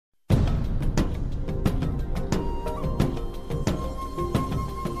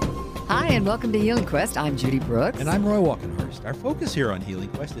Hi, and welcome to Healing Quest. I'm Judy Brooks. And I'm Roy Walkenhorst. Our focus here on Healing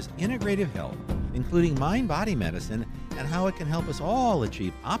Quest is integrative health, including mind-body medicine and how it can help us all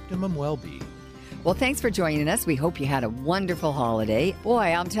achieve optimum well-being. Well, thanks for joining us. We hope you had a wonderful holiday.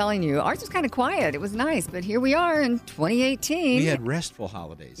 Boy, I'm telling you, ours was kind of quiet. It was nice, but here we are in 2018. We had restful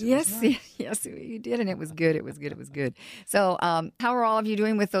holidays. Yes, you did, and it was good. It was good. So how are all of you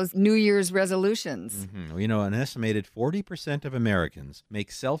doing with those New Year's resolutions? Mm-hmm. Well, you know, an estimated 40% of Americans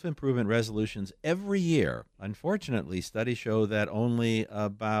make self-improvement resolutions every year. Unfortunately, studies show that only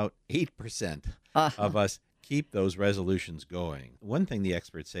about 8% of us keep those resolutions going. One thing the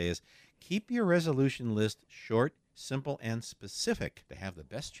experts say is, keep your resolution list short, simple, and specific to have the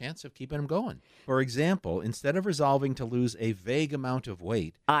best chance of keeping them going. For example, instead of resolving to lose a vague amount of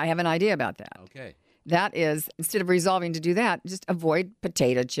weight... I have an idea about that. Okay. That is, instead of resolving to do that, just avoid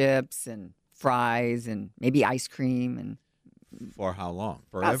potato chips and fries and maybe ice cream. And for how long?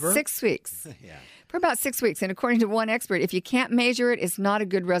 Forever? About 6 weeks. Yeah. For about 6 weeks. And according to one expert, if you can't measure it, it's not a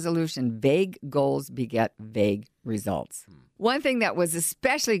good resolution. Vague goals beget vague results. One thing that was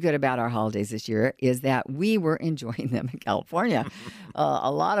especially good about our holidays this year is that we were enjoying them in California.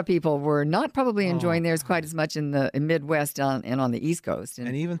 A lot of people were not probably enjoying theirs quite as much in the Midwest and on the East Coast.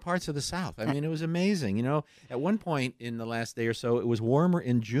 And even parts of the South. I mean, it was amazing. You know, at one point in the last day or so, it was warmer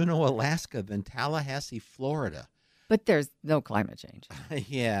in Juneau, Alaska than Tallahassee, Florida. But there's no climate change.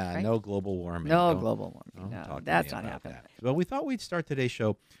 Yeah, right? No global warming. No global warming. No, that's not happening. Well, we thought we'd start today's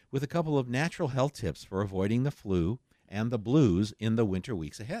show with a couple of natural health tips for avoiding the flu and the blues in the winter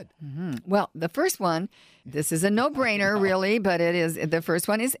weeks ahead. Mm-hmm. Well, the first one, this is a no-brainer, really, but the first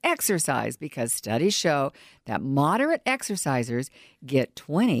one is exercise, because studies show that moderate exercisers get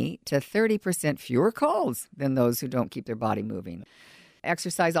 20 to 30% fewer colds than those who don't keep their body moving.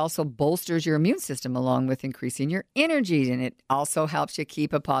 Exercise also bolsters your immune system along with increasing your energy, and it also helps you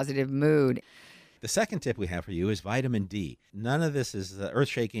keep a positive mood. The second tip we have for you is vitamin D. None of this is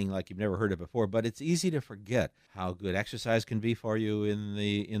earth-shaking like you've never heard of before, but it's easy to forget how good exercise can be for you in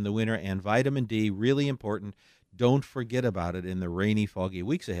the winter, and vitamin D, really important. Don't forget about it in the rainy, foggy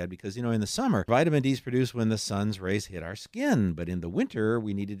weeks ahead because, you know, in the summer, vitamin D is produced when the sun's rays hit our skin, but in the winter,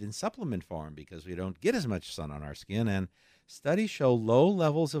 we need it in supplement form because we don't get as much sun on our skin, and studies show low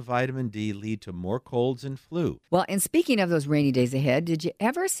levels of vitamin D lead to more colds and flu. Well, and speaking of those rainy days ahead, did you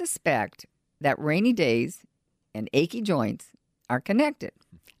ever suspect that rainy days and achy joints are connected?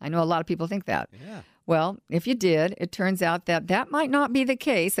 I know a lot of people think that. Yeah. Well, if you did, it turns out that might not be the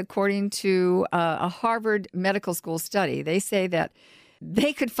case, according to a Harvard Medical School study. They say that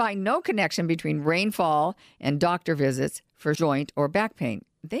they could find no connection between rainfall and doctor visits for joint or back pain.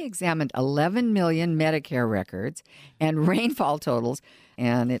 They examined 11 million Medicare records and rainfall totals,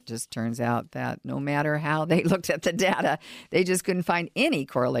 and it just turns out that no matter how they looked at the data, they just couldn't find any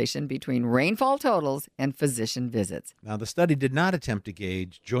correlation between rainfall totals and physician visits. Now, the study did not attempt to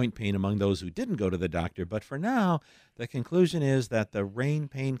gauge joint pain among those who didn't go to the doctor, but for now, the conclusion is that the rain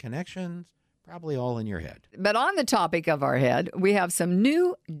pain connections probably all in your head. But on the topic of our head, we have some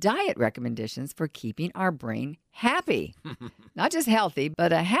new diet recommendations for keeping our brain happy. Not just healthy,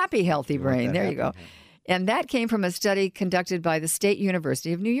 but a happy, healthy brain. There you go. And that came from a study conducted by the State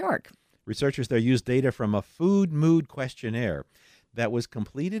University of New York. Researchers there used data from a food mood questionnaire that was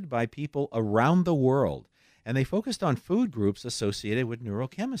completed by people around the world, and they focused on food groups associated with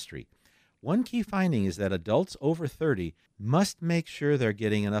neurochemistry. One key finding is that adults over 30 must make sure they're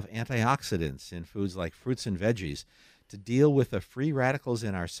getting enough antioxidants in foods like fruits and veggies to deal with the free radicals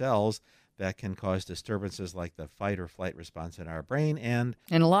in our cells that can cause disturbances like the fight or flight response in our brain and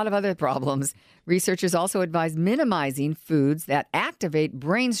a lot of other problems. Researchers also advise minimizing foods that activate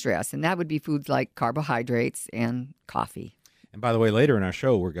brain stress, and that would be foods like carbohydrates and coffee. And by the way, later in our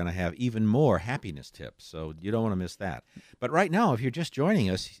show, we're going to have even more happiness tips, so you don't want to miss that. But right now, if you're just joining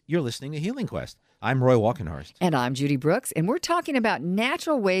us, you're listening to Healing Quest. I'm Roy Walkenhorst. And I'm Judy Brooks, and we're talking about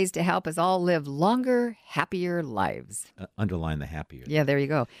natural ways to help us all live longer, happier lives. Underline the happier. Yeah, there you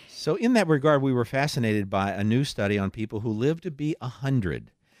go. So in that regard, we were fascinated by a new study on people who live to be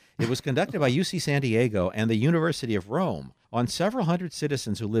 100. It was conducted by UC San Diego and the University of Rome on several hundred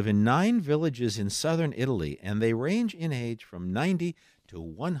citizens who live in 9 villages in southern Italy, and they range in age from 90 to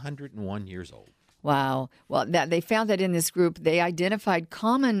 101 years old. Wow. Well, they found that in this group, they identified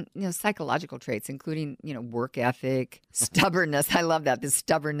common, psychological traits, including, work ethic, stubbornness. I love that, this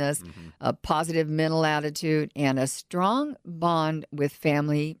stubbornness, a positive mental attitude, and a strong bond with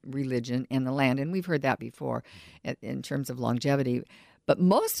family, religion, and the land. And we've heard that before in terms of longevity. But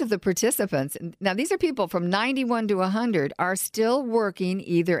most of the participants, now these are people from 91 to 100, are still working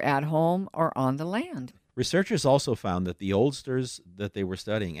either at home or on the land. Researchers also found that the oldsters that they were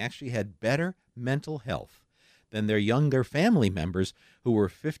studying actually had better mental health than their younger family members who were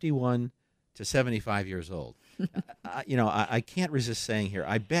 51 to 75 years old. I can't resist saying here,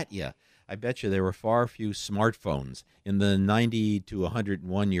 I bet you there were far few smartphones in the 90 to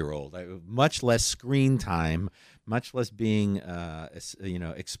 101-year-old. Much less screen time, much less being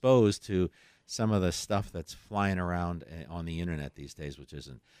exposed to some of the stuff that's flying around on the internet these days, which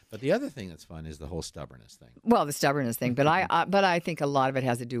isn't. But the other thing that's fun is the whole stubbornness thing. Well, the stubbornness thing, but I think a lot of it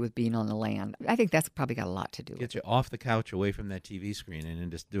has to do with being on the land. I think that's probably got a lot to do with it. Get you off the couch, away from that TV screen, and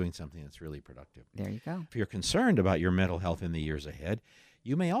into doing something that's really productive. There you go. If you're concerned about your mental health in the years ahead,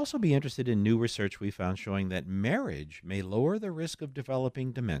 you may also be interested in new research we found showing that marriage may lower the risk of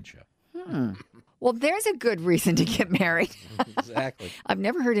developing dementia. Well, there's a good reason to get married. Exactly. I've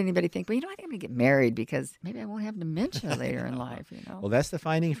never heard anybody think, well, I think I'm going to get married because maybe I won't have dementia later in life, Well, that's the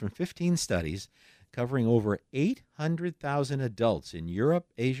finding from 15 studies covering over 800,000 adults in Europe,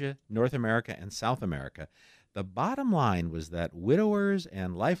 Asia, North America, and South America. The bottom line was that widowers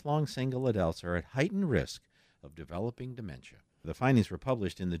and lifelong single adults are at heightened risk of developing dementia. The findings were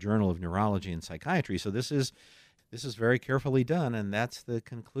published in the Journal of Neurology and Psychiatry, so this is very carefully done, and that's the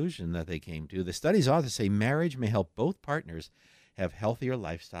conclusion that they came to. The study's authors say marriage may help both partners have healthier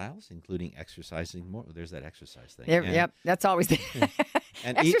lifestyles, including exercising more. There's that exercise thing. Yep, that's always the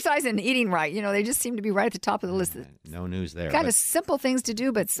and exercise and eating right. They just seem to be right at the top of the list. No news there. Kind of simple things to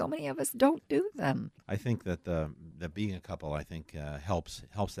do, but so many of us don't do them. I think that being a couple,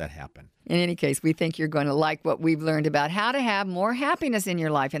 helps that happen. In any case, we think you're going to like what we've learned about how to have more happiness in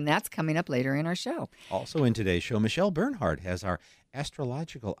your life, and that's coming up later in our show. Also in today's show, Michelle Bernhardt has our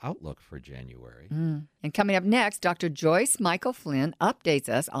astrological outlook for January. And coming up next, Dr. Joyce Michael Flynn updates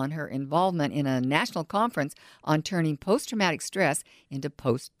us on her involvement in a national conference on turning post-traumatic stress into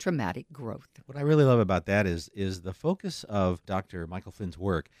post-traumatic growth. What I really love about that is the focus of Dr. Michael Flynn's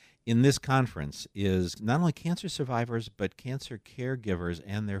work in this conference is not only cancer survivors, but cancer caregivers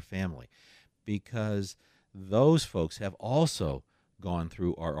and their family, because those folks have also gone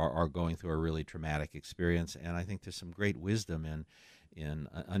through or are going through a really traumatic experience. And I think there's some great wisdom in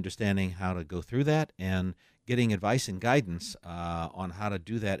understanding how to go through that and getting advice and guidance on how to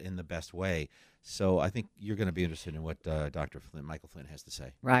do that in the best way. So I think you're going to be interested in what Dr. Michael Flynn has to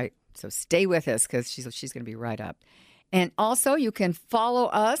say. Right. So stay with us because she's going to be right up. And also, you can follow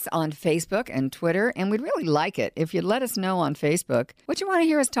us on Facebook and Twitter, and we'd really like it if you'd let us know on Facebook what you want to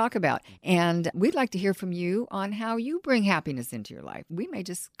hear us talk about. And we'd like to hear from you on how you bring happiness into your life. We may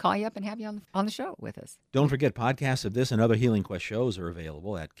just call you up and have you on the show with us. Don't forget, podcasts of this and other Healing Quest shows are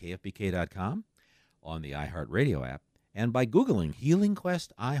available at kfbk.com, on the iHeartRadio app, and by Googling Healing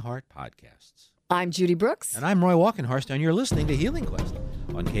Quest iHeart Podcasts. I'm Judy Brooks. And I'm Roy Walkenhorst, and you're listening to Healing Quest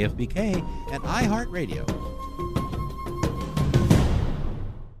on KFBK and iHeartRadio.